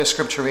The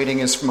scripture reading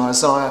is from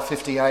Isaiah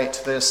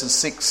 58 verses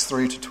 6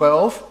 through to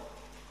 12.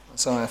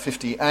 Isaiah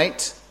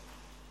 58.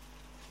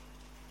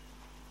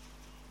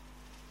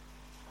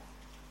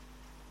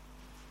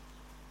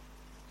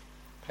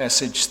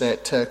 Passage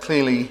that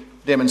clearly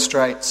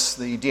demonstrates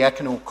the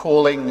diaconal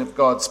calling of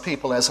God's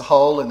people as a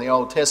whole in the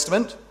Old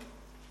Testament.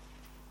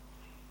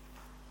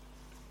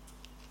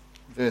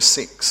 Verse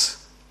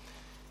 6.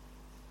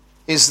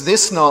 Is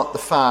this not the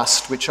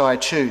fast which I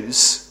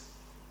choose,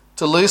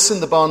 to loosen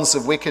the bonds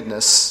of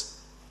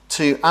wickedness,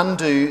 to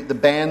undo the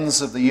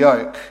bands of the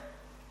yoke,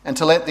 and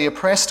to let the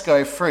oppressed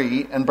go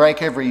free and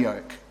break every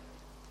yoke?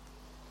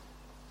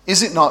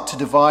 Is it not to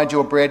divide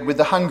your bread with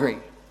the hungry,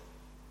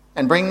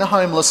 and bring the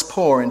homeless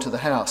poor into the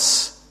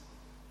house?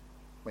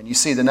 When you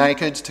see the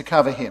naked, to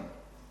cover him,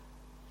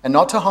 and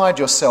not to hide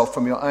yourself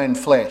from your own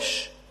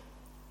flesh.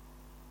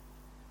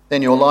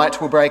 Then your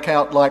light will break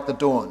out like the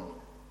dawn,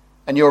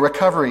 and your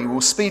recovery will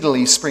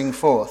speedily spring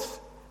forth,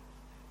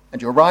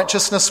 and your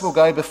righteousness will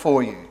go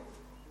before you.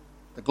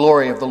 The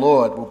glory of the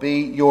Lord will be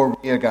your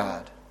rear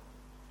guard.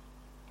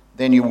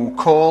 Then you will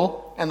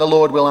call, and the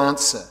Lord will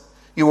answer.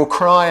 You will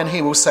cry, and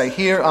he will say,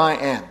 Here I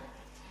am.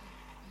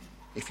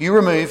 If you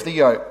remove the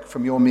yoke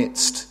from your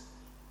midst,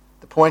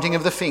 the pointing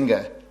of the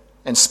finger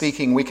and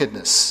speaking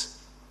wickedness,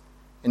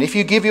 and if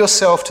you give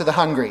yourself to the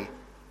hungry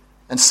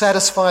and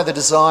satisfy the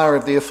desire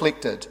of the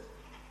afflicted,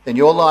 then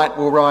your light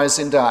will rise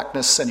in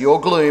darkness, and your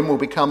gloom will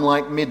become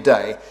like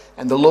midday,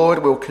 and the Lord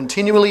will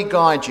continually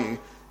guide you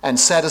and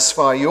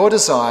satisfy your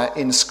desire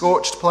in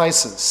scorched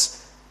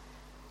places,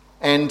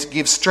 and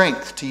give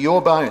strength to your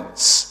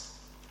bones.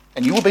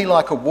 And you will be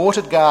like a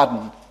watered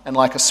garden and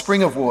like a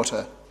spring of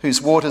water,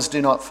 whose waters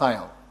do not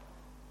fail.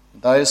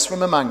 And those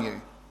from among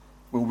you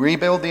will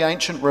rebuild the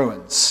ancient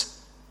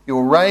ruins. You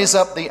will raise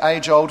up the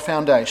age-old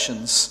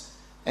foundations,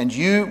 and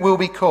you will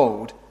be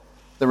called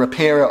the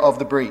repairer of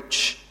the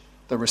breach,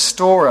 the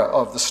restorer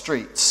of the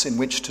streets in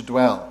which to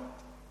dwell.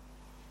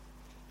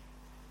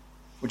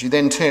 Would you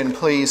then turn,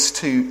 please,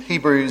 to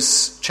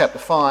Hebrews chapter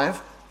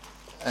 5,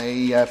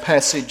 a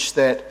passage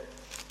that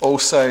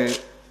also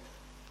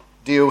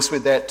deals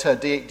with that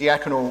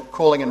diaconal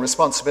calling and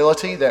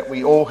responsibility that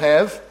we all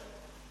have.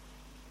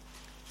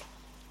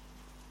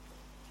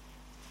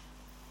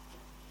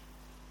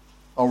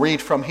 I'll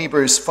read from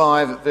Hebrews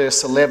 5,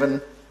 verse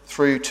 11,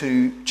 through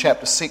to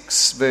chapter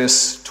 6,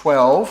 verse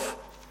 12.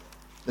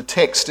 The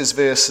text is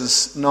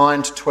verses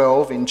 9 to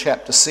 12 in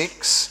chapter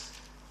 6,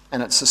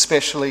 and it's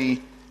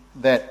especially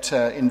that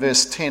in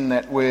verse 10,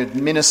 that word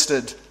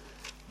ministered,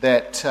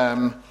 that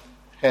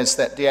has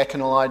that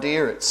diaconal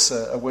idea. It's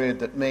a word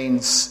that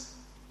means,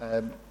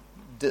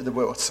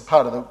 it's a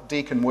part of the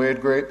deacon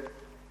word group.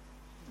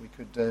 We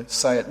could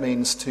say it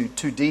means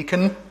to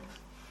deacon.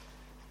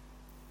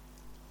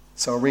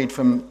 So I'll read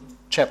from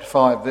chapter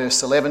 5,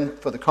 verse 11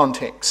 for the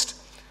context.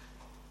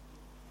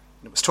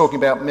 It was talking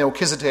about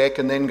Melchizedek,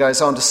 and then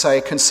goes on to say,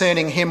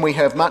 concerning him we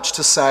have much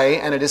to say,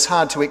 and it is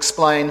hard to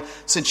explain,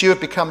 since you have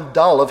become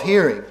dull of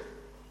hearing.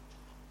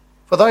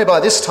 For though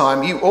by this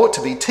time you ought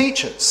to be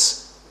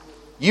teachers,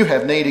 you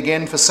have need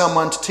again for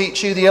someone to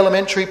teach you the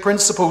elementary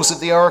principles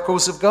of the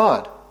oracles of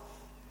God.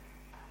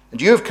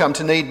 And you have come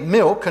to need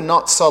milk and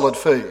not solid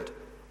food.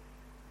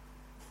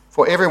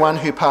 For everyone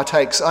who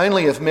partakes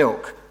only of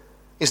milk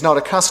is not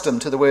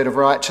accustomed to the word of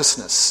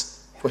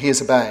righteousness, for he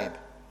is a babe.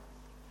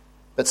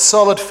 But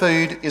solid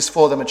food is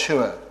for the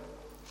mature,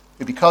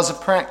 who because of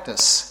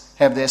practice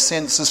have their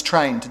senses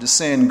trained to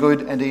discern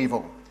good and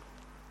evil.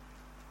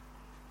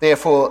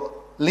 Therefore,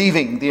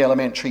 leaving the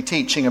elementary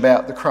teaching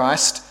about the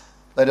Christ,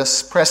 let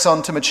us press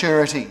on to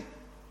maturity,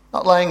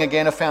 not laying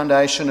again a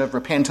foundation of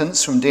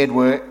repentance from dead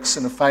works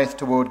and of faith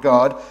toward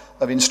God,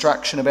 of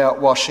instruction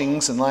about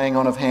washings and laying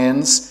on of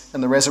hands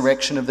and the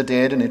resurrection of the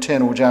dead and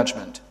eternal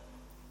judgment.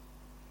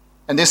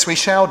 And this we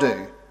shall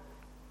do,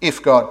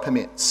 if God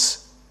permits.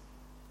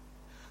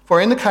 For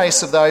in the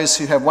case of those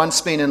who have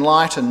once been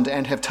enlightened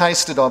and have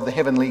tasted of the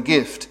heavenly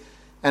gift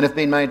and have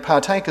been made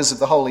partakers of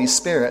the Holy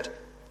Spirit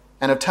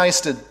and have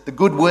tasted the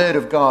good word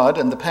of God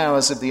and the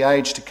powers of the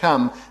age to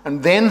come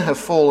and then have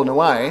fallen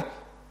away,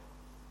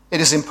 it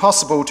is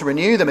impossible to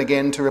renew them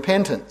again to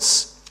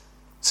repentance,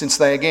 since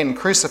they again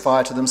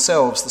crucify to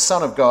themselves the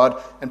Son of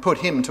God and put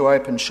him to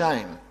open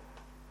shame.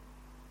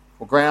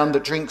 For ground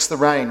that drinks the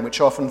rain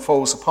which often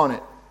falls upon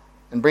it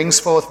and brings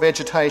forth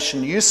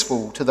vegetation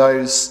useful to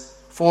those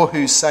for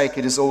whose sake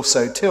it is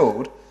also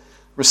tilled,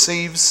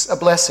 receives a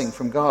blessing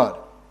from God.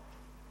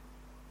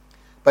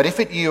 But if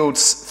it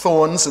yields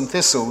thorns and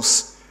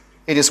thistles,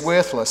 it is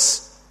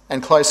worthless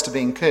and close to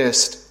being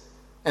cursed,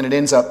 and it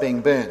ends up being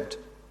burned.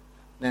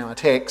 Now our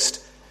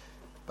text.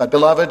 But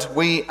beloved,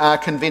 we are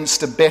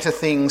convinced of better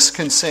things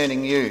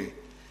concerning you,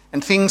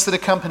 and things that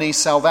accompany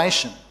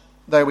salvation,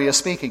 though we are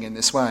speaking in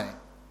this way.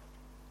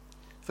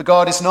 For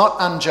God is not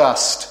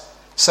unjust,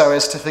 so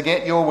as to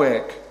forget your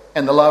work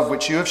and the love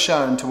which you have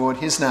shown toward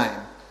his name,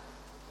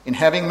 in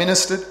having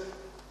ministered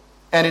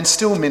and in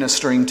still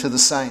ministering to the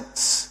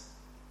saints.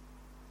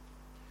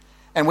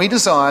 And we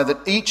desire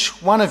that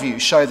each one of you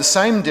show the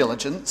same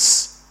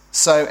diligence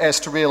so as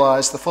to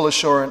realise the full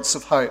assurance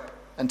of hope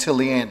until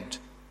the end,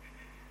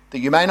 that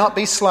you may not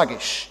be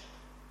sluggish,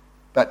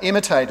 but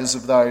imitators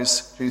of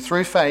those who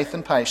through faith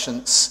and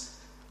patience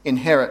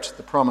inherit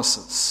the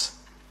promises.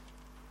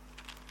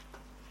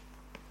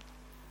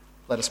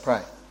 Let us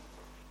pray.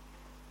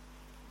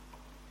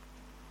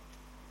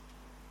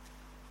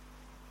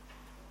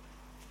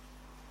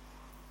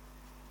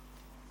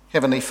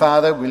 Heavenly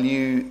Father, will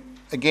you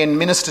again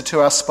minister to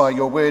us by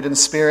your word and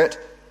spirit,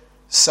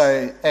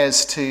 so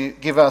as to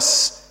give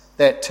us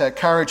that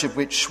courage of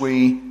which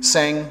we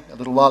sang a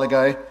little while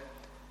ago,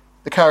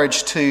 the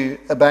courage to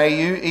obey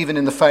you even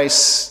in the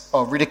face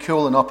of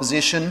ridicule and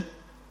opposition,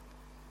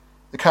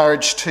 the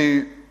courage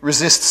to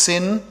resist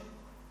sin,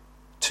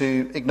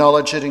 to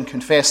acknowledge it and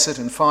confess it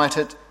and fight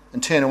it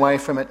and turn away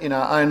from it in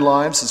our own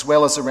lives as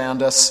well as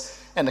around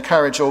us, and the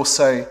courage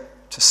also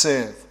to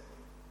serve.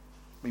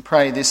 We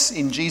pray this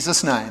in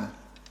Jesus' name.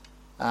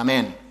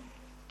 Amen.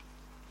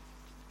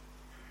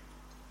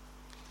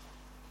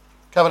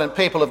 Covenant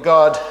people of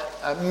God,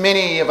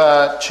 many of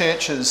our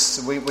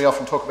churches, we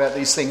often talk about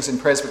these things in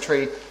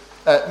presbytery,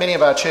 many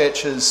of our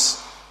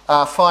churches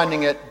are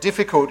finding it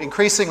difficult,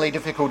 increasingly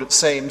difficult it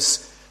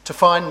seems, to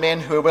find men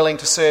who are willing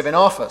to serve in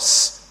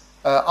office,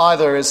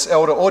 either as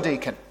elder or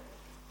deacon.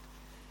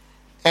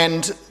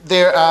 And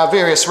there are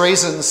various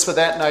reasons for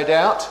that, no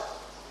doubt.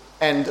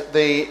 And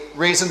the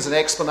reasons and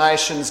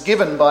explanations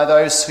given by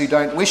those who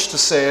don't wish to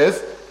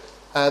serve,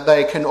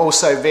 they can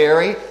also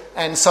vary,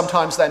 and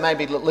sometimes they may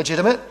be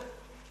legitimate,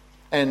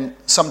 and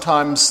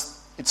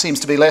sometimes it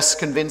seems to be less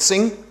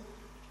convincing.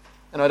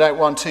 And I don't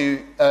want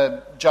to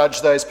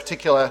judge those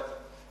particular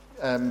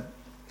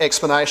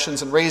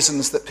explanations and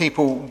reasons that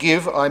people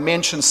give. I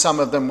mention some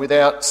of them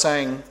without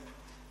saying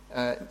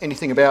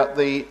anything about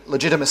the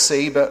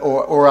legitimacy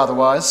or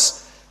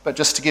otherwise, but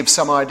just to give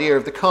some idea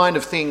of the kind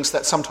of things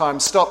that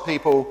sometimes stop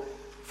people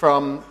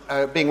from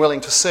being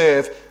willing to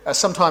serve.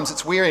 Sometimes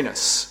it's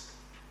weariness.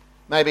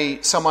 Maybe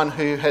someone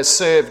who has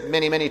served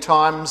many, many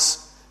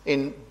times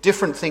in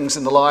different things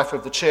in the life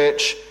of the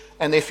church,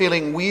 and they're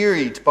feeling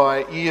wearied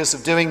by years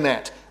of doing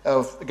that,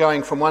 of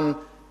going from one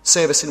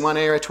service in one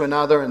area to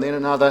another and then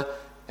another,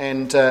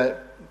 and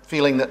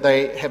feeling that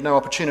they have no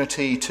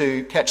opportunity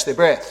to catch their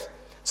breath.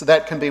 So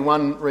that can be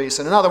one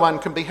reason. Another one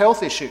can be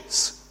health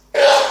issues.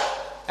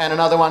 And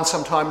another one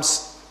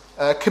sometimes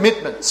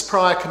commitments,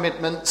 prior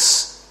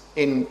commitments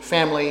in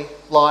family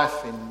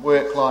life, in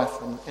work life,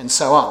 and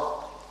so on.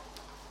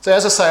 So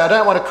as I say, I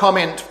don't want to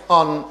comment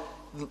on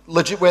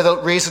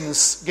whether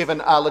reasons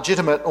given are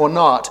legitimate or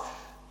not,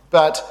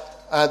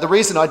 but the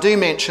reason I do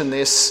mention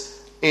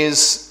this is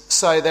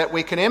so that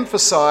we can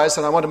emphasise,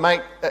 and I want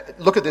to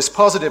look at this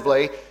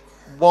positively,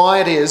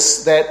 why it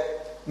is that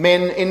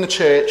men in the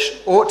church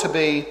ought to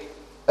be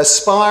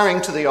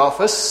aspiring to the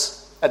office,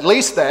 at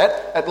least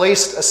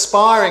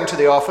aspiring to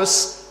the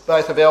office,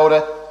 both of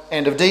elder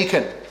and of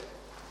deacon.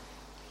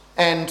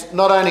 And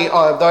not only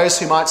of those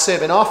who might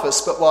serve in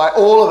office, but why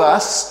all of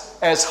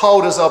us, as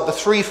holders of the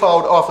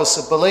threefold office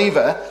of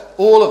believer,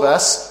 all of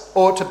us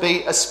ought to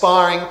be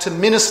aspiring to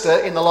minister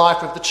in the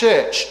life of the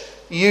church.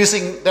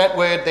 Using that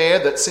word there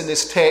that's in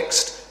this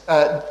text,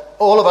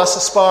 all of us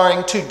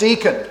aspiring to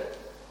deacon,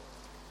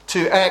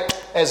 to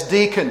act as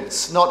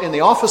deacons, not in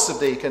the office of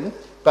deacon,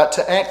 but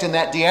to act in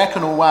that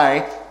diaconal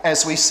way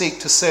as we seek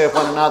to serve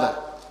one another.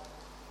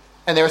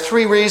 And there are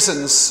three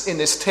reasons in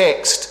this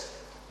text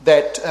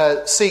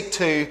that seek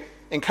to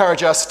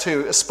encourage us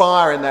to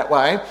aspire in that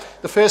way.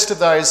 The first of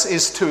those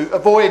is to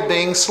avoid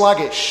being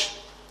sluggish.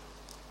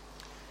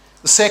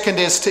 The second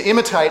is to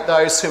imitate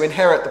those who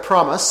inherit the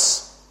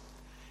promise.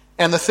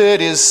 And the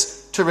third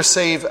is to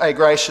receive a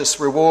gracious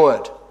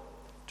reward.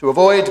 To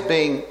avoid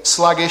being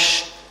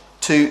sluggish,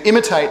 to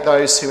imitate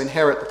those who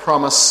inherit the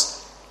promise,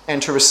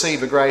 and to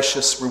receive a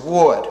gracious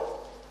reward.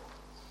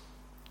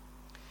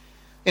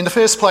 In the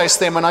first place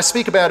then, when I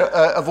speak about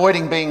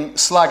avoiding being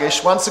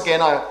sluggish, once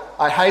again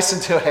I hasten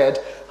to add,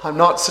 I'm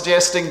not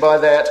suggesting by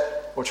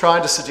that, or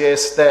trying to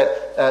suggest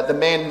that the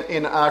men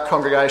in our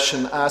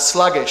congregation are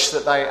sluggish,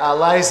 that they are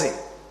lazy.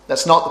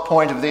 That's not the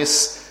point of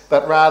this,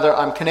 but rather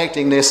I'm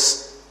connecting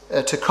this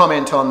to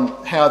comment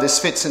on how this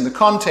fits in the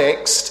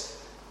context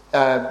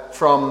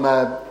from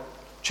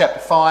chapter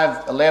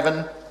 5,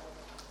 11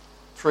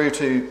 through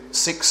to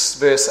 6,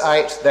 verse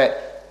 8,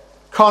 that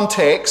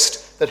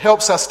context that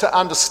helps us to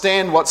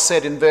understand what's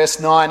said in verse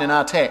 9 in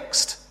our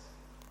text.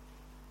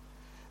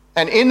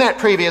 And in that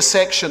previous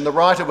section, the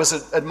writer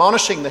was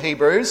admonishing the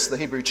Hebrews, the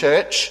Hebrew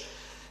church.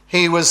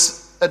 He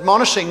was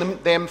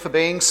admonishing them for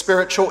being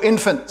spiritual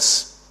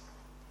infants,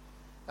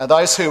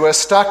 those who were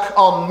stuck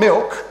on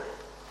milk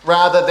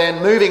rather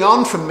than moving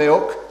on from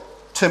milk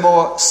to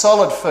more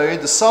solid food,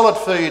 the solid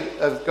food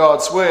of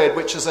God's word,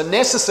 which is a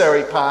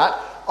necessary part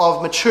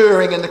of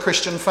maturing in the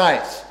Christian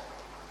faith,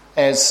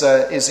 as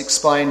is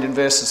explained in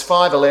verses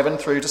 5:11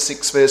 through to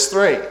 6 verse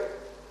 3.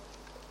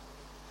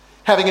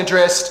 Having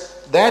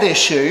addressed that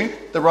issue,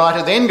 the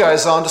writer then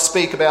goes on to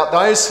speak about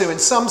those who in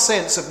some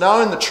sense have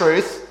known the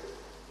truth,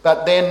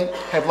 but then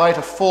have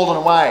later fallen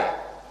away.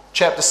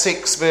 Chapter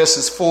 6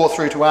 verses 4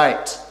 through to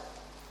 8.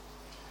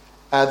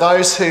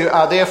 those who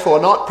are therefore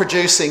not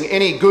producing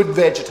any good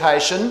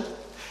vegetation,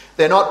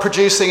 they're not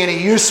producing any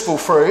useful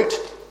fruit,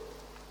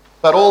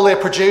 but all they're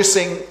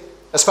producing,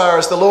 as far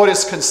as the Lord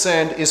is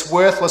concerned, is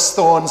worthless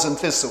thorns and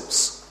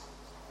thistles.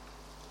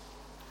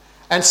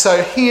 And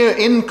so here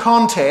in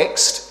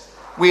context,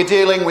 we're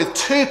dealing with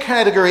two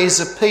categories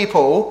of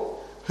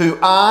people who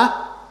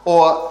are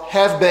or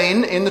have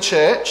been in the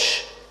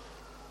church,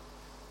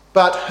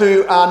 but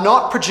who are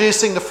not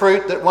producing the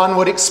fruit that one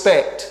would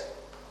expect.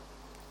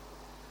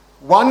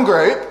 One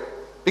group,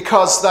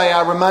 because they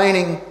are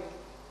remaining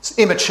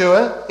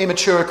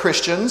immature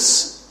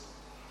Christians,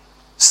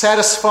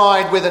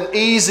 satisfied with an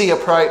easy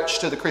approach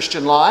to the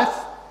Christian life.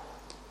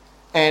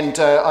 And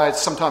I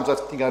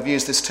think I've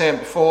used this term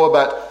before,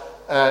 but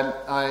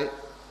I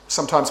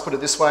sometimes put it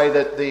this way,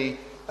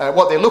 that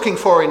what they're looking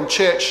for in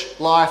church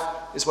life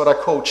is what I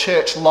call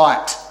church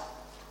light.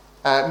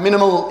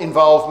 Minimal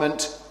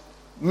involvement,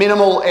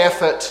 minimal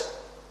effort,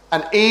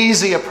 an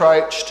easy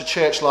approach to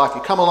church life.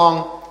 You come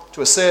along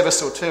to a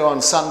service or two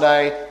on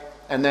Sunday,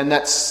 and then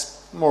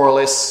that's more or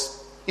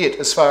less it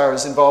as far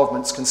as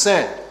involvement's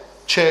concerned.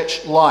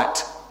 Church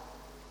light.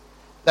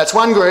 That's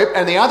one group,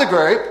 and the other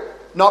group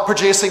not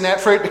producing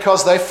that fruit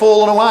because they've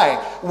fallen away.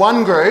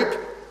 One group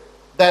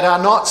that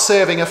are not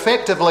serving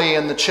effectively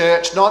in the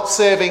church, not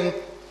serving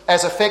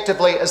as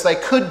effectively as they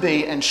could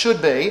be and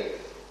should be,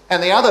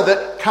 and the other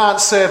that can't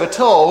serve at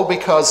all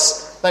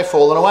because they've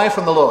fallen away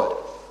from the Lord.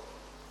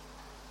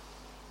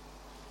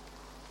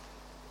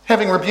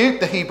 Having rebuked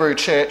the Hebrew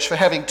church for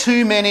having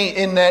too many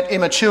in that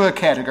immature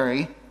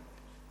category,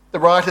 the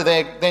writer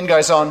there then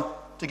goes on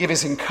to give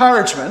his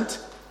encouragement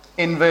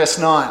in verse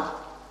 9.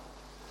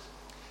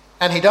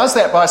 And he does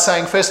that by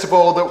saying, first of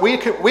all, that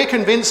we're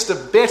convinced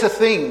of better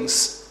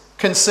things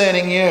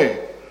concerning you.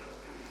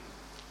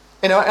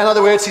 In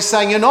other words, he's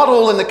saying you're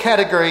not in the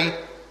category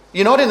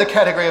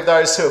of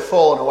those who have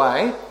fallen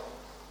away,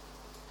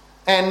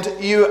 and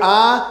you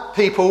are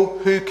people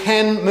who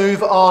can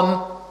move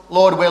on,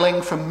 Lord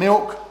willing, from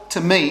milk to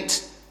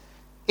meat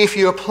if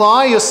you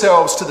apply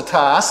yourselves to the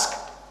task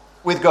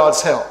with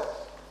God's help.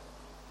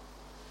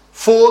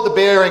 For the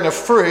bearing of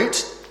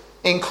fruit,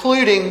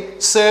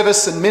 including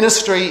service and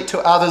ministry to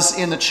others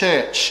in the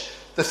church,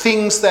 the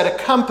things that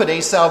accompany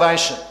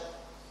salvation.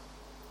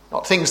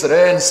 Not things that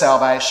earn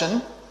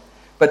salvation,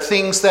 but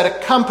things that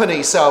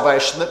accompany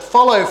salvation, that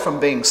follow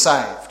from being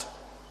saved.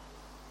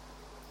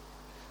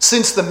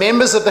 Since the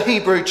members of the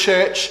Hebrew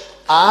church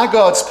are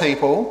God's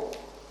people,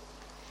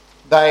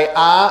 they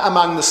are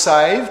among the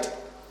saved,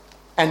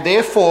 and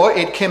therefore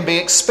it can be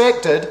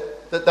expected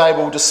that they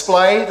will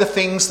display the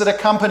things that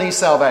accompany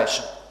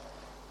salvation.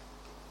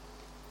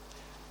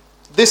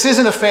 This is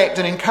in effect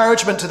an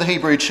encouragement to the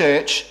Hebrew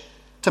church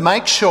to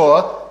make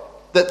sure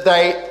that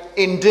they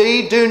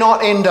indeed do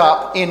not end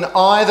up in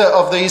either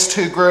of these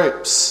two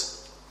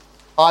groups,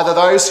 either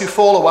those who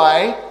fall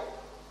away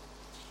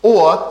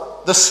or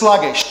the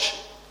sluggish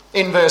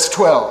in verse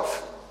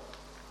 12.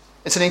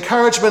 It's an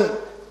encouragement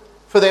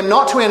for them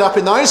not to end up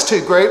in those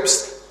two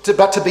groups,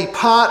 but to be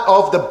part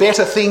of the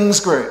better things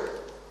group.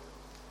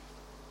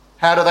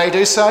 How do they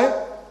do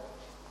so?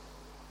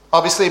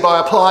 Obviously by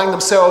applying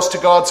themselves to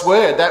God's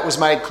word. That was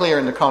made clear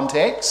in the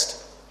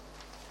context.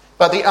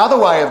 But the other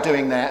way of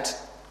doing that,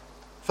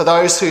 for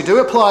those who do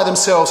apply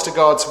themselves to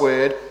God's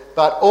word,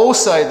 but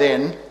also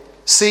then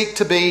seek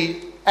to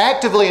be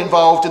actively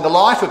involved in the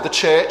life of the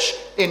church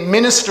in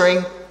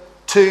ministering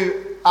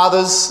to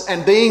others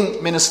and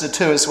being ministered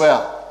to as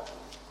well.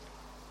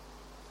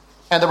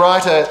 And the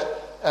writer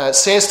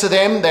says to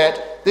them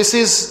that this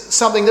is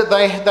something that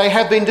they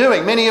have been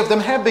doing. Many of them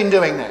have been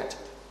doing that.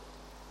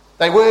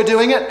 They were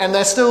doing it and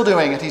they're still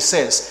doing it, he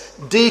says.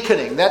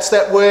 Deaconing, that's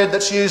that word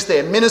that's used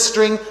there.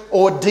 Ministering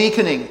or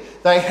deaconing.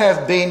 They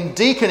have been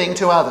deaconing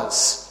to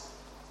others.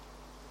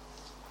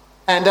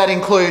 And that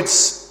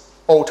includes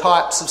all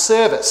types of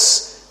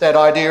service, that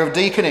idea of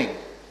deaconing.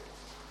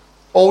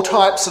 All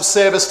types of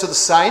service to the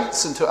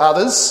saints and to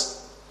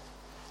others,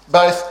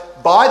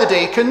 both by the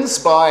deacons,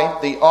 by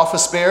the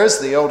office bearers,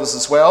 the elders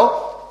as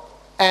well,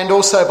 and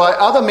also by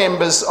other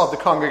members of the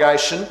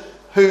congregation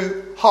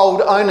who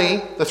hold only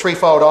the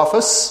threefold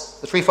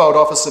office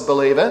of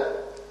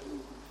believer,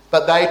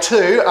 but they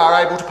too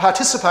are able to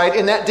participate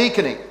in that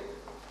deaconing.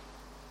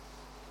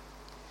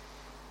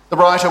 The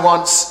writer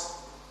wants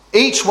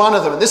each one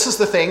of them, and this is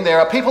the thing, there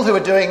are people who are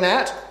doing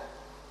that.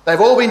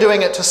 They've all been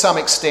doing it to some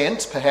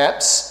extent,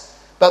 perhaps,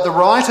 but the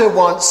writer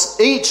wants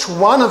each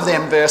one of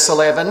them, verse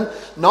 11,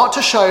 not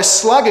to show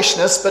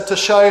sluggishness, but to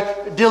show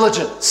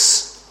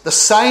diligence, the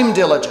same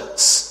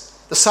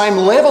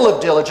level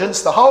of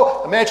diligence.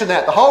 Imagine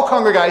that, the whole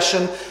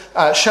congregation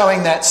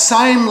showing that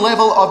same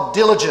level of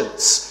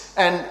diligence.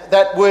 And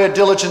that word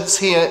diligence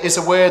here is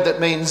a word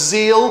that means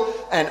zeal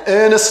and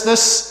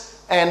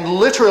earnestness, and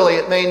literally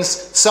it means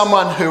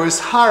someone who is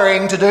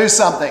hurrying to do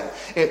something.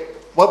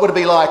 What would it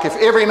be like if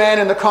every man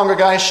in the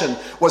congregation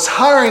was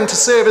hurrying to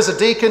serve as a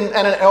deacon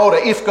and an elder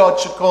if God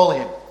should call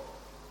him?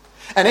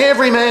 And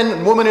every man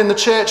and woman in the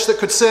church that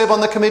could serve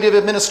on the committee of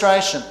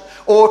administration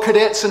or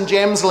cadets and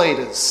GEMS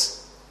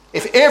leaders.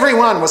 If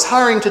everyone was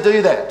hurrying to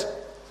do that,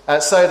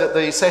 so that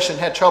the session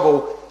had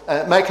trouble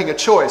making a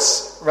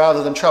choice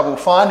rather than trouble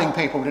finding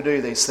people to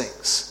do these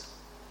things.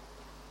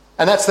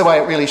 And that's the way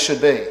it really should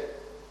be.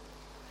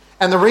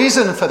 And the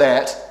reason for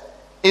that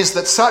is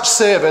that such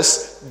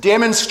service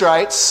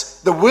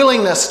demonstrates the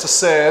willingness to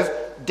serve,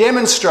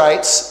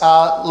 demonstrates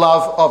our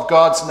love of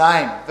God's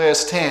name,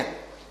 verse 10.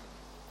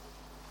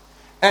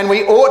 And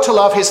we ought to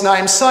love his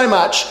name so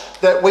much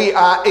that we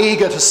are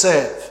eager to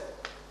serve,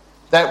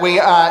 that we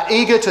are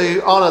eager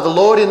to honour the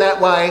Lord in that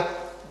way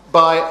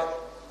by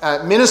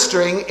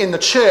ministering in the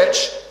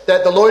church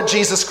that the Lord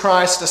Jesus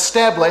Christ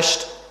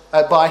established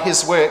by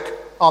his work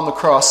on the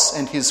cross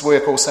and his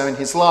work also in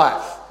his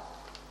life.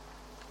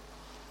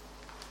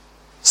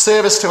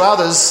 Service to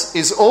others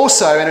is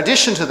also, in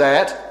addition to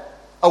that,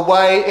 a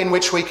way in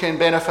which we can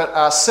benefit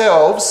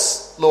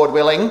ourselves, Lord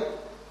willing,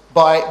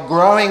 by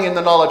growing in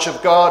the knowledge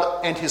of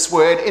God and his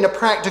word in a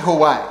practical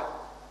way.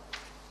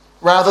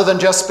 Rather than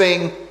just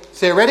being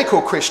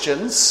theoretical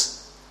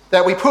Christians,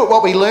 that we put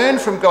what we learn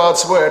from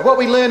God's word, what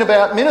we learn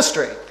about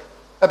ministry,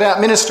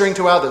 about ministering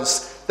to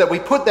others, that we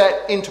put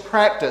that into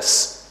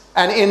practice.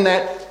 And in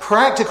that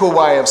practical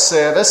way of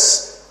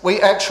service,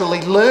 we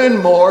actually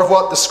learn more of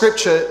what the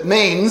scripture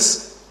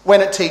means when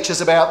it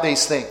teaches about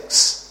these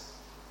things.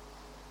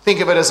 Think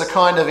of it as a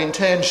kind of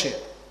internship,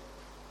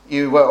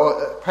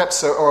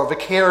 perhaps a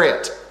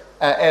vicariate,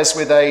 as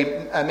with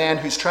a man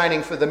who's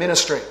training for the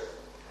ministry.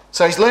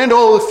 So he's learned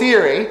all the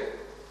theory,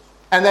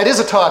 and that is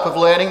a type of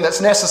learning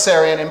that's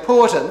necessary and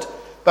important,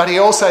 but he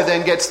also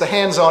then gets the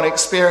hands-on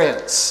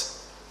experience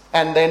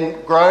and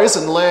then grows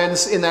and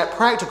learns in that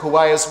practical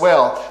way as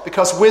well,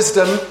 because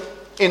wisdom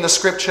in the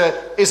scripture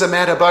is a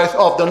matter both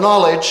of the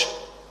knowledge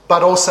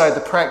but also the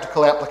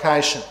practical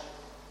application.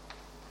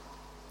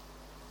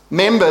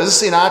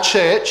 Members in our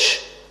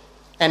church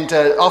and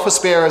office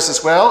bearers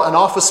as well, an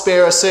office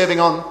bearer serving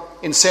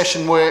in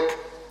session work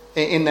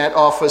in that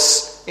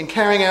office, in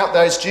carrying out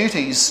those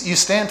duties, you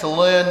stand to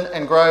learn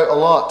and grow a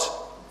lot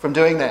from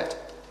doing that.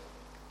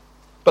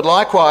 But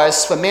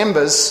likewise, for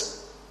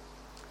members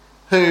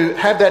who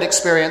have that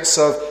experience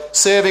of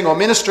serving or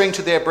ministering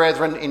to their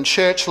brethren in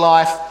church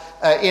life,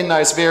 in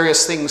those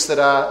various things that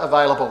are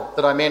available,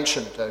 that I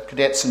mentioned,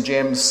 cadets and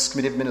gems,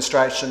 committee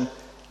administration,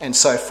 and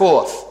so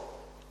forth.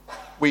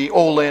 We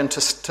all learn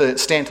to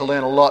stand to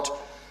learn a lot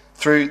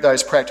through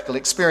those practical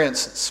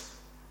experiences.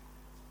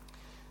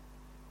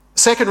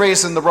 Second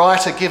reason the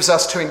writer gives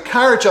us to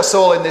encourage us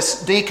all in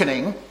this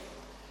deaconing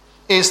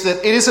is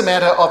that it is a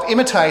matter of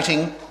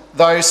imitating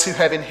those who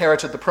have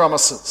inherited the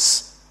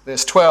promises.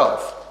 Verse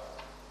 12.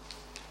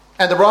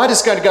 And the writer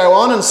is going to go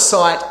on and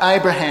cite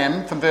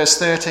Abraham from verse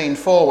 13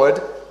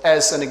 forward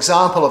as an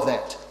example of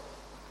that.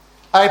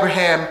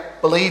 Abraham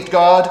believed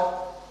God.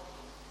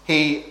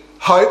 He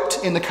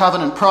hoped in the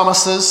covenant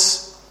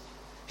promises.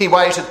 He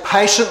waited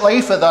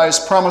patiently for those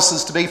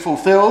promises to be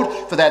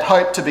fulfilled, for that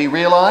hope to be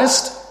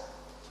realised.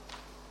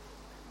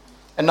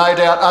 And no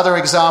doubt other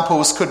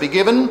examples could be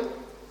given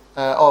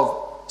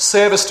of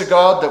service to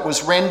God that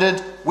was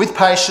rendered with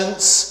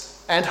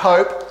patience and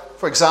hope,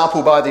 for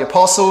example, by the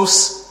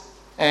apostles,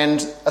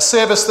 and a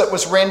service that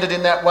was rendered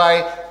in that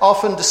way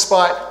often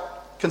despite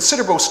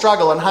considerable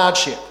struggle and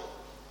hardship.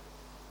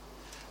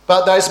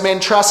 But those men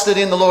trusted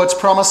in the Lord's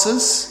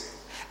promises,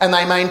 and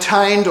they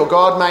maintained, or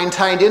God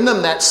maintained in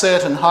them, that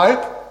certain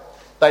hope.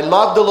 They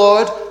loved the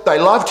Lord, they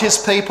loved his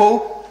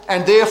people,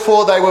 and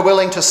therefore they were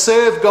willing to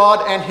serve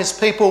God and his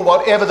people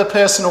whatever the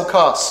personal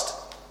cost.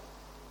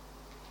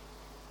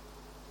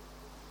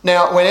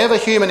 Now, whenever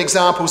human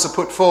examples are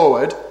put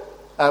forward,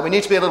 we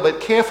need to be a little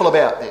bit careful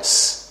about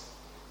this.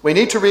 We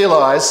need to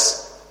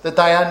realise that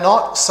they are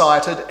not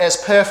cited as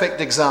perfect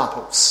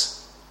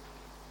examples.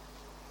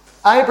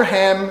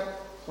 Abraham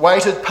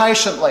waited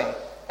patiently,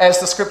 as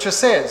the scripture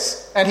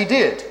says, and he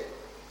did,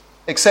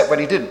 except when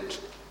he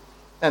didn't.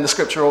 And the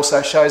scripture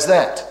also shows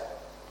that.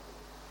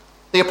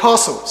 The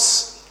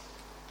apostles,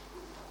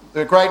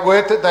 the great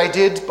work that they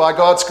did by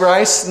God's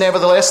grace,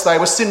 nevertheless they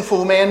were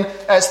sinful men,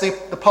 as the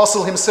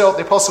apostle himself,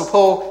 the apostle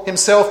Paul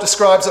himself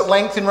describes at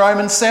length in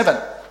Romans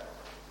 7.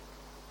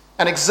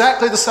 And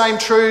exactly the same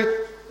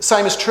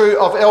is true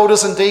of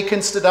elders and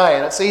deacons today.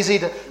 And it's easy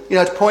to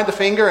point the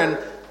finger and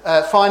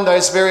find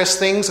those various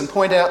things and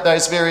point out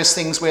those various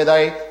things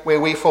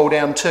where we fall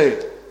down too.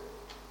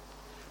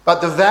 But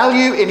the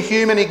value in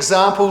human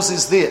examples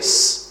is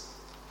this.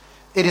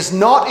 It is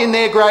not in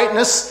their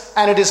greatness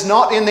and it is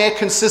not in their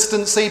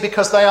consistency,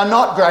 because they are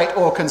not great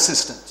or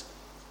consistent.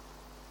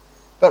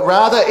 But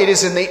rather it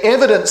is in the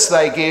evidence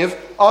they give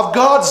of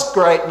God's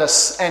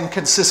greatness and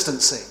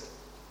consistency.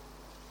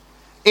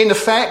 In the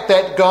fact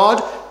that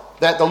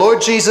that the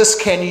Lord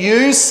Jesus can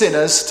use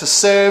sinners to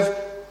serve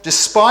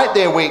despite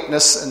their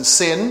weakness and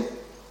sin,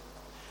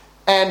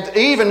 and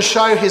even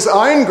show his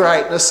own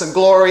greatness and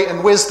glory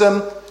and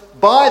wisdom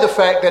by the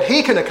fact that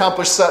he can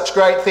accomplish such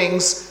great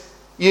things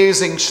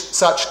using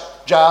such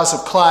jars of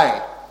clay.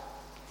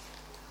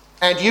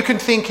 And you can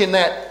think in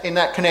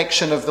that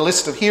connection of the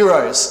list of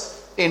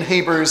heroes in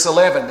Hebrews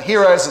 11,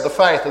 heroes of the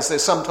faith as they're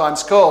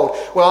sometimes called.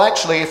 Well,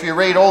 actually, if you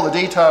read all the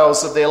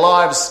details of their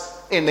lives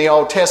in the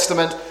Old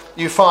Testament,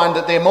 you find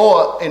that they're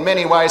more, in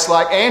many ways,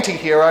 like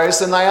anti-heroes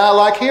than they are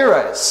like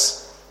heroes.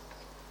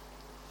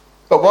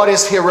 But what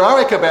is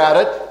heroic about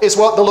it is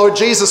what the Lord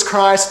Jesus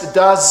Christ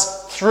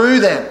does through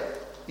them,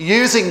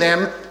 using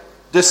them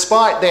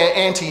despite their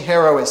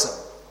anti-heroism.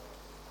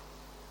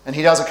 And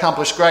he does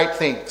accomplish great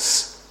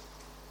things.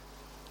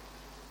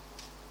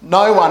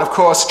 No one, of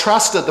course,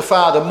 trusted the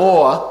Father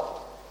more.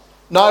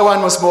 No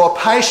one was more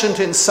patient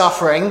in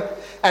suffering,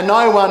 and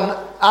no one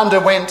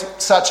underwent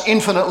such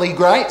infinitely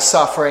great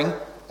suffering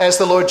as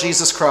the Lord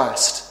Jesus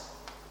Christ.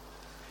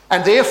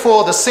 And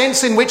therefore, the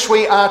sense in which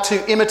we are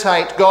to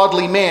imitate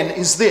godly men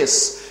is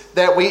this,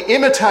 that we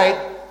imitate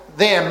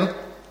them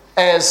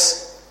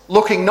as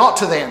looking not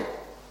to them,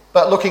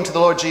 but looking to the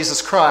Lord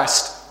Jesus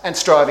Christ and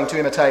striving to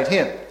imitate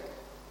him.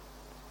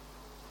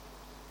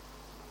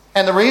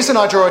 And the reason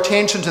I draw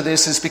attention to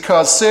this is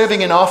because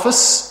serving in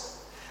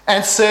office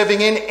and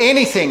serving in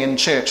anything in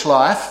church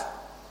life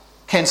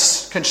can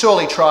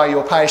surely try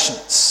your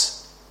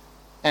patience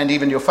and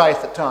even your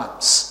faith at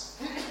times.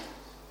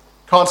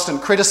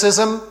 Constant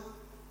criticism,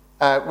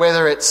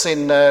 whether it's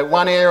in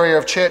one area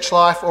of church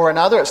life or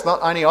another. It's not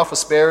only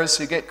office bearers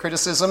who get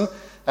criticism,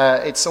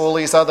 it's all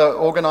these other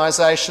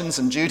organisations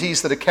and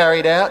duties that are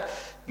carried out.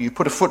 You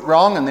put a foot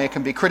wrong and there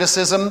can be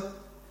criticism.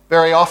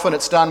 Very often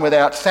it's done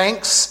without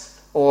thanks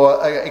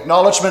or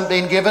acknowledgement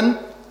being given.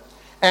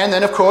 And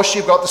then, of course,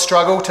 you've got the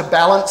struggle to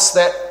balance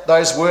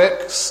those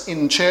works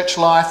in church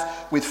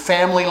life with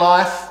family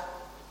life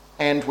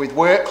and with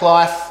work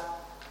life,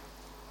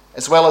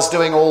 as well as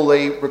doing all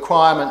the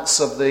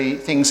requirements of the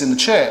things in the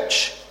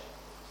church.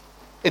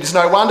 It is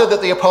no wonder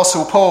that the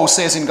Apostle Paul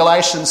says in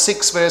Galatians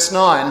 6 verse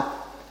 9,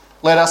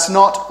 "Let us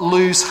not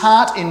lose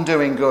heart in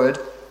doing good,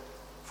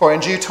 for in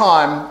due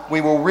time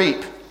we will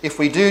reap if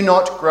we do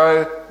not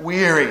grow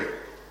weary."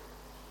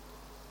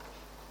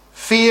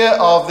 Fear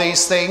of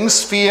these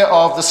things, fear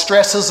of the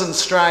stresses and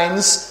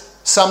strains,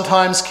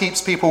 sometimes keeps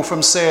people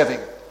from serving.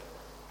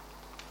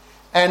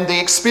 And the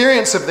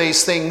experience of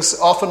these things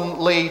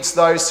often leads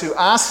those who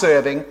are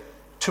serving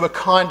to a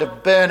kind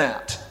of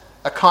burnout,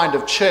 a kind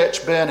of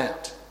church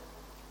burnout.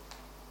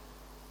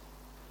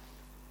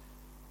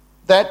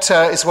 That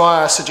is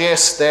why I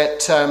suggest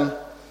that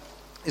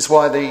is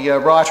why the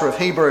writer of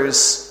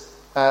Hebrews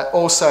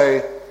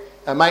also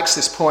makes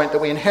this point, that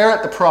we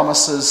inherit the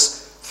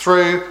promises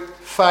through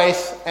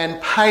faith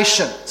and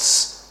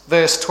patience,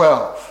 verse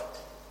 12.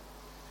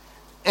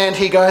 And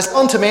he goes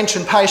on to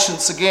mention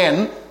patience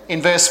again in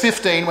verse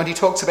 15 when he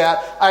talks about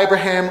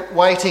Abraham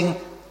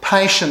waiting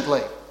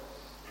patiently.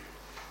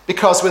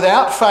 Because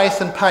without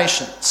faith and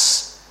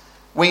patience,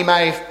 we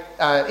may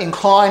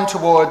incline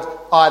toward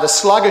either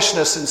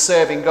sluggishness in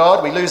serving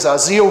God, we lose our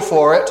zeal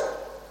for it,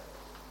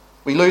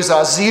 we lose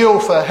our zeal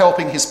for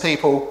helping his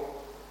people,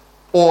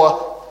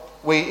 or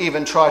we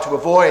even try to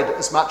avoid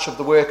as much of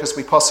the work as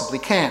we possibly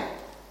can.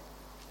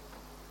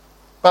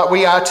 But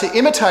we are to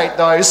imitate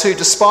those who,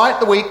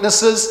 despite the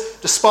weaknesses,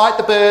 despite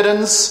the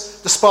burdens,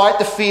 despite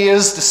the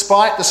fears,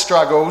 despite the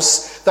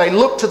struggles, they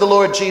looked to the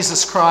Lord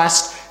Jesus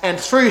Christ, and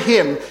through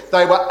him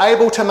they were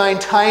able to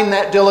maintain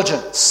that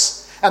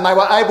diligence, and they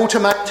were able to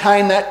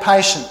maintain that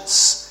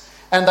patience,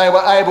 and they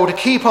were able to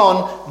keep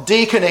on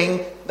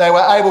deaconing, they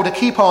were able to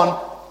keep on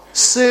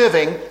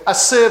serving, a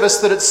service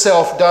that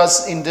itself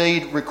does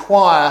indeed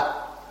require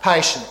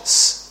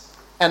patience.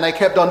 And they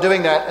kept on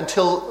doing that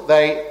until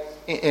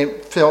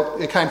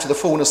it came to the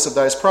fullness of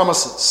those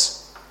promises.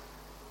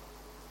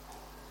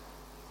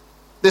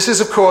 This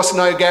is, of course,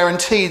 no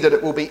guarantee that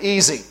it will be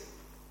easy.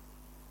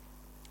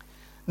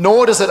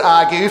 Nor does it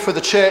argue for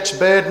the church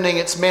burdening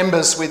its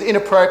members with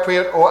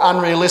inappropriate or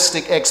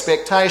unrealistic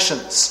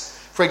expectations.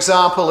 For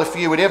example, if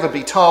you would ever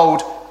be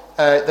told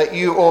that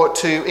you ought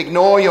to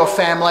ignore your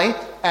family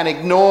and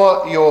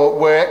ignore your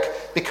work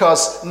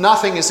because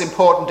nothing is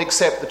important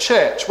except the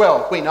church.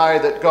 Well, we know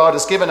that God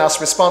has given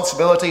us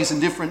responsibilities in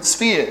different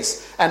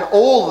spheres, and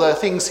all the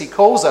things he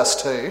calls us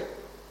to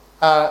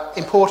are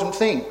important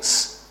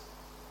things.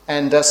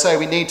 And so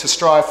we need to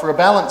strive for a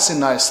balance in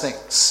those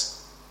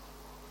things.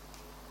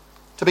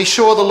 To be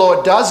sure, the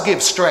Lord does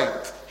give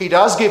strength, he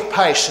does give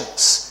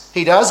patience,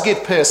 he does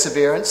give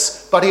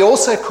perseverance, but he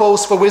also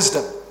calls for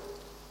wisdom.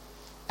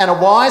 And a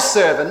wise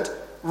servant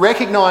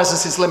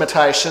recognises his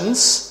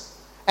limitations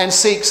and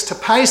seeks to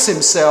pace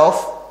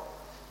himself,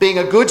 being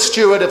a good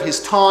steward of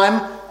his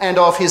time and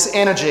of his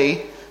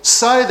energy,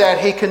 so that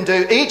he can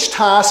do each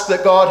task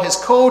that God has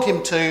called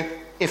him to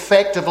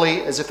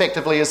effectively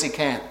as he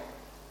can.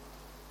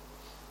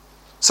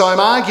 So I'm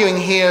arguing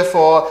here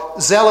for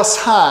zealous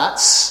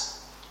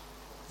hearts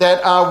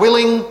that are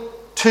willing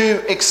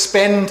to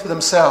expend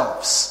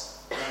themselves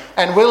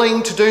and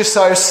willing to do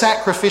so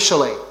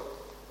sacrificially,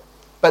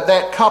 but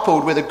that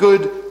coupled with a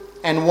good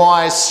and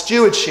wise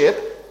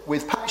stewardship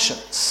with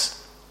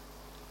patience.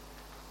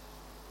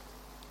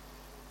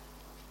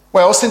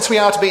 Well, since we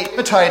are to be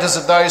imitators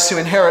of those who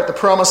inherit the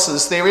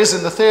promises, there is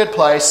in the third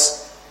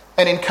place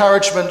an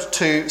encouragement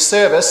to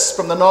service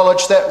from the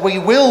knowledge that we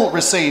will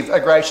receive a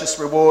gracious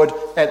reward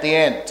at the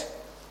end.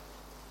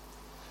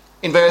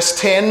 In verse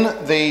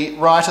 10, the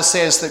writer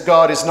says that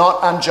God is not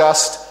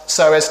unjust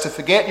so as to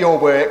forget your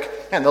work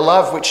and the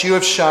love which you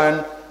have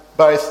shown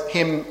both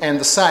him and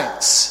the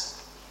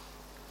saints.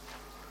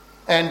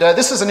 And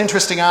this is an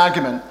interesting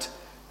argument,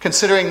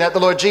 considering that the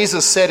Lord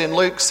Jesus said in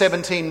Luke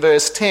 17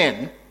 verse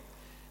 10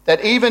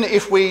 that even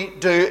if we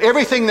do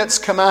everything that's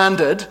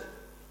commanded,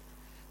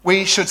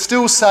 we should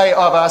still say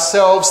of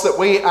ourselves that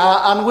we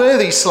are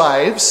unworthy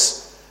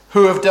slaves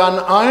who have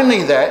done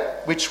only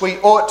that which we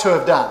ought to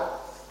have done.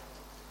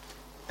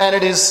 And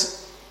it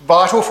is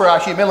vital for our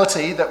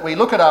humility that we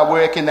look at our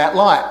work in that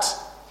light.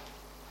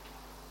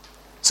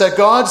 So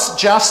God's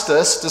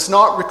justice does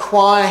not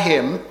require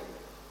him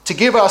to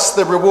give us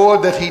the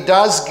reward that he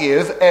does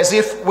give as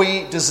if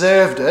we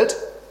deserved it,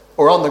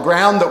 or on the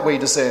ground that we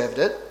deserved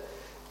it,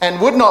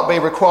 and would not be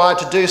required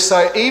to do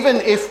so even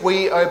if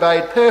we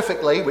obeyed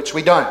perfectly, which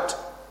we don't.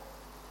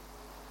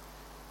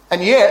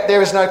 And yet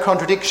there is no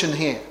contradiction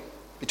here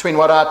between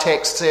what our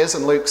text says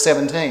and Luke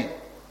 17.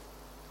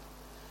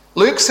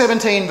 Luke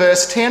 17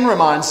 verse 10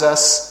 reminds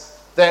us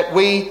that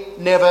we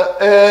never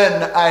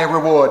earn a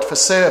reward for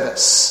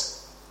service.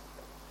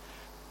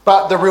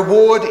 But the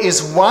reward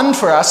is won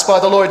for us by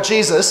the Lord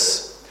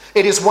Jesus.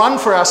 It is won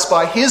for us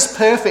by his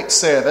perfect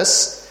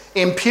service,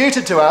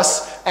 imputed to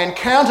us and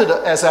counted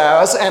as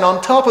ours, and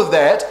on top of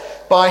that,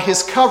 by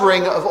his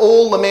covering of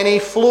all the many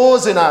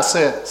flaws in our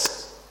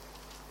service.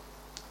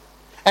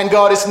 And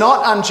God is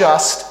not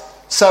unjust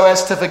so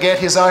as to forget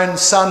his own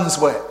Son's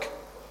work.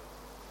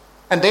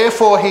 And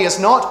therefore he is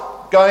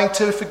not going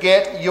to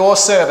forget your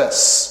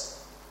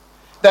service.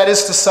 That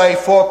is to say,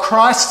 for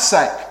Christ's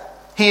sake,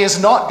 he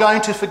is not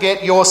going to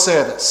forget your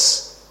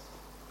service.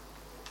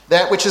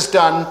 That which is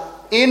done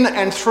in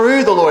and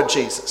through the Lord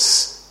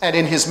Jesus and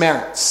in his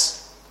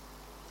merits.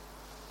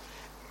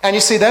 And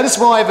you see, that is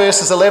why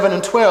verses 11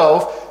 and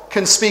 12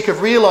 can speak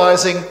of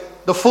realising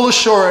the full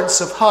assurance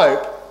of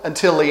hope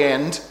until the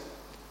end,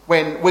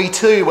 when we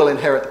too will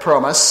inherit the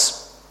promise,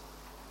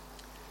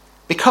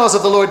 because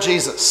of the Lord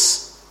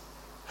Jesus,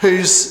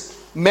 whose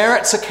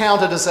merits are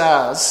counted as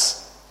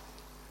ours,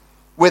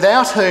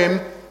 without whom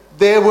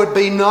there would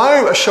be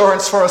no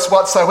assurance for us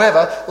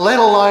whatsoever, let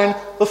alone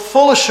the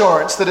full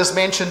assurance that is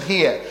mentioned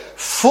here.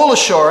 Full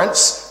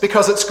assurance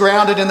because it's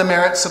grounded in the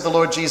merits of the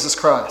Lord Jesus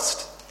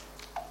Christ.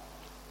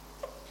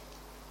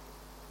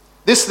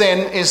 This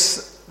then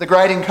is the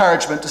great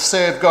encouragement to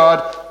serve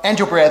God and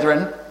your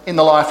brethren in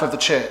the life of the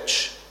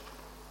church.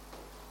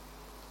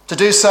 To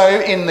do so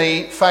in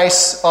the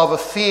face of a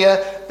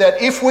fear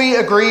that if we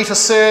agree to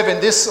serve in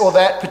this or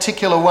that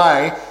particular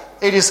way,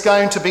 it is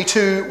going to be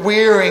too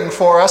wearying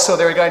for us, or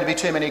there are going to be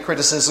too many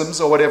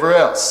criticisms or whatever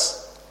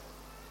else.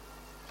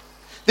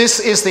 This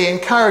is the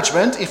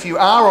encouragement, if you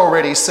are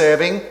already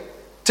serving,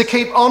 to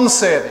keep on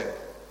serving,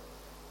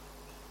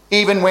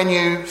 even when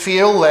you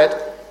feel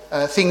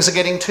that things are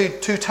getting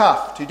too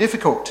tough, too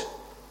difficult.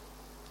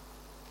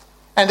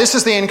 And this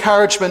is the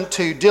encouragement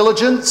to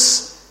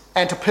diligence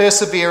and to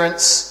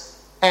perseverance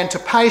and to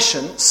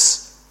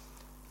patience,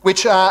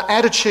 which are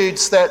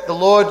attitudes that the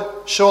Lord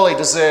surely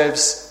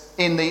deserves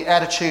in the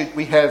attitude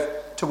we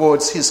have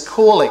towards his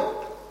calling.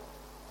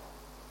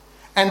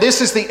 And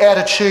this is the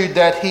attitude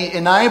that he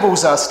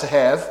enables us to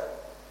have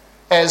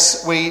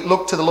as we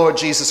look to the Lord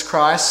Jesus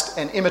Christ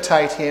and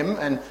imitate him.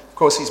 And of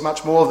course, he's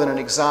much more than an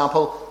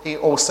example. He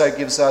also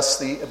gives us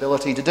the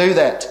ability to do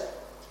that.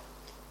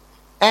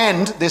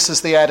 And this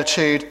is the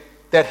attitude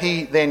that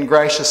he then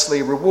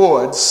graciously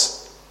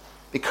rewards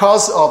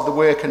because of the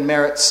work and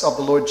merits of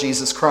the Lord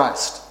Jesus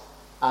Christ.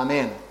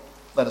 Amen.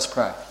 Let us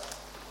pray.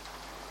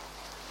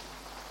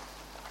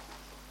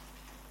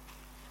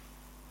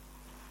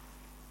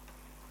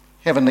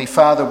 Heavenly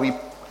Father, we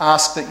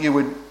ask that you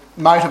would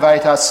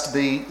motivate us to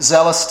be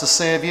zealous to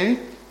serve you,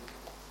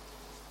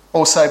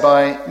 also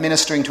by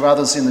ministering to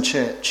others in the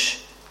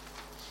church.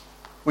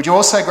 Would you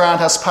also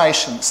grant us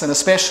patience, and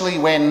especially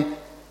when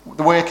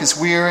the work is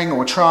wearying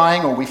or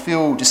trying, or we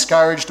feel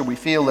discouraged, or we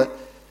feel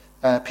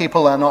that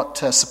people are not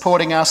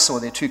supporting us,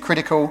 or they're too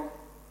critical.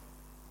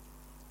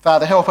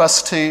 Father, help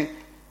us to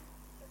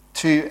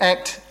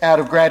act out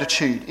of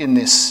gratitude in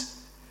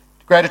this.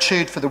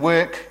 Gratitude for the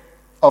work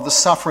of the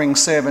suffering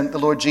servant, the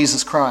Lord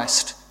Jesus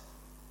Christ,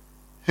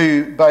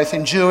 who both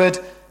endured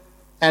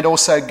and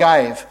also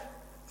gave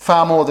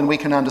far more than we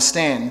can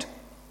understand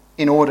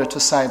in order to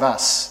save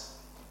us.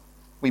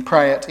 We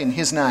pray it in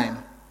his name.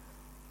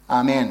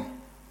 Amen.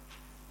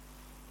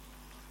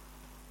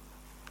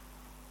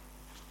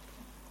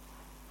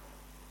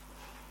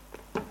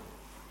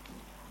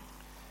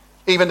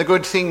 Even the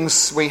good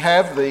things we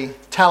have, the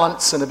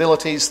talents and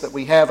abilities that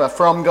we have, are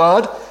from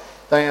God.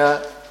 They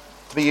are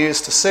to be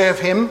used to serve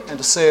him and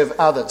to serve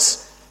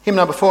others. Hymn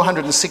number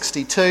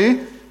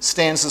 462,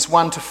 stanzas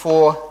 1 to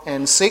 4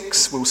 and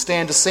 6. We'll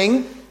stand to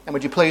sing, and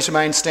would you please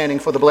remain standing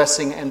for the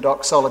blessing and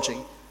doxology.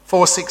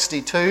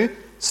 462,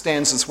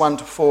 stanzas 1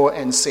 to 4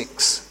 and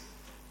 6.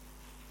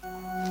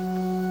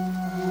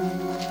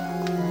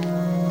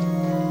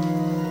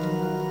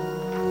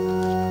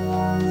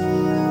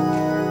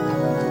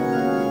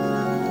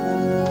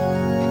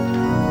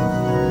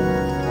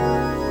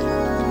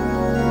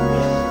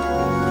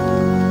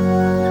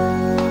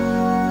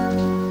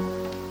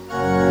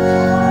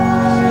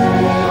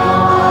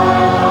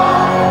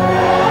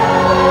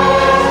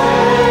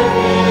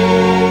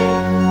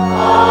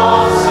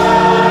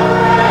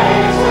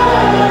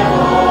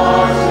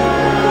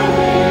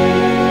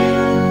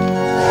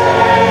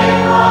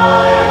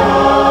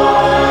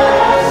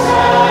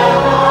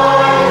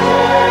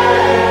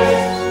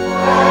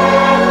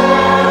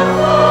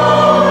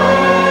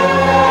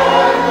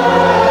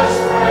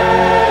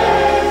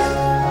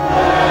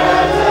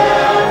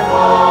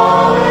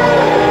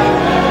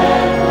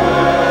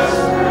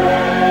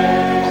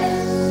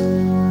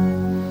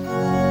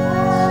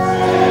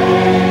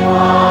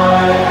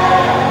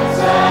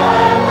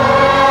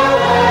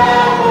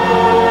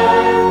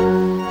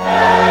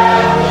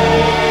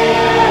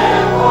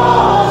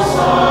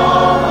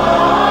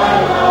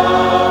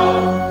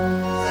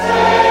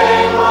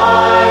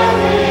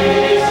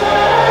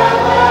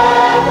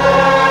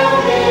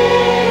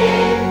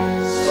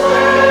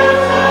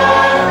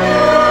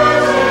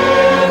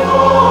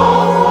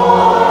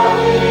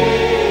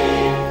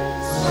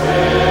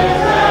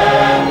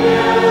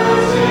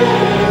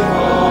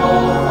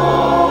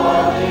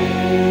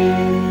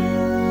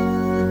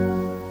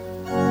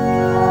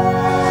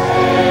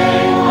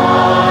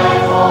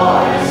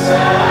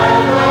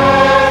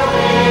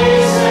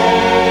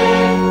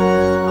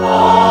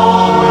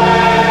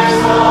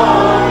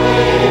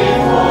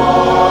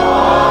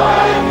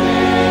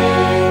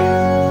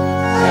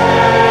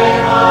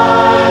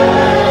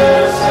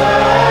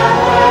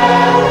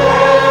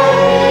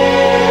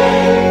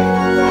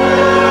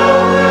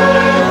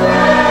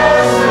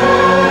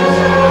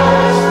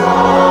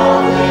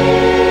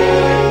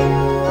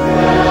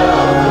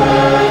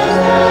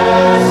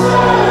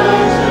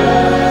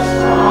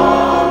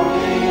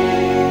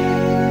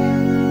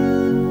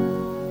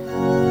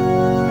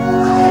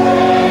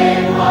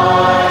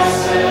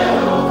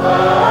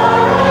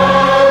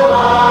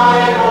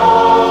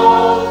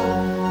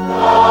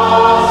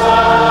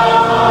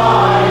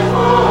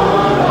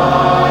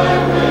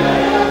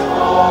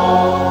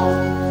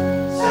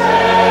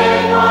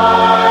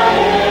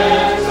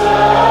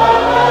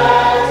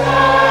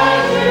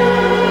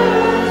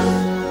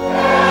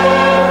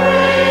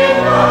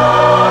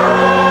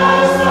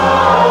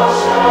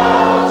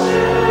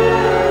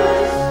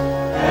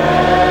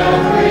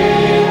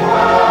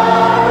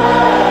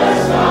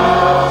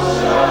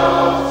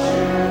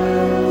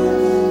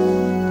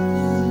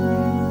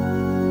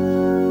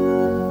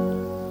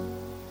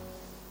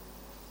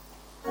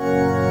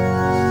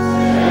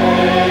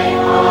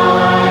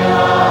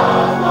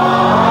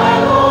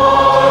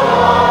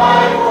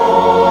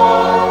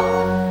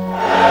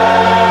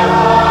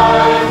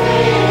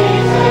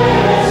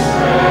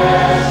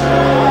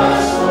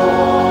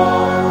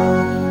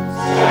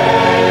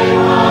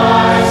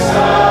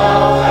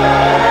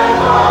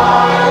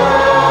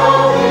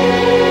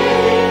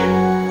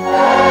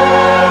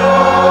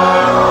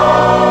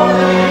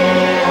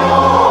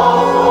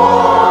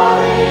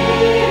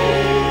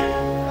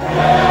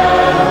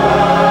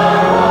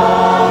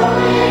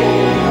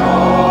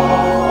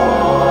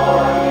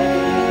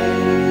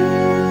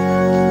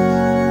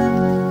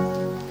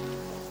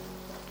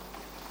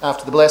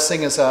 After the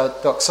blessing, as our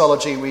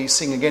doxology, we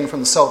sing again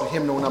from the Psalter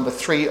hymnal number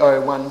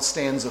 301,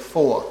 stanza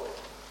 4.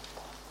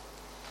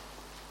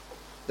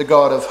 The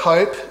God of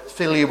hope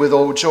fill you with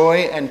all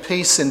joy and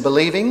peace in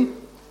believing,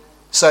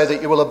 so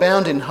that you will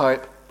abound in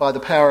hope by the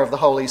power of the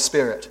Holy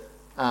Spirit.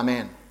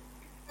 Amen.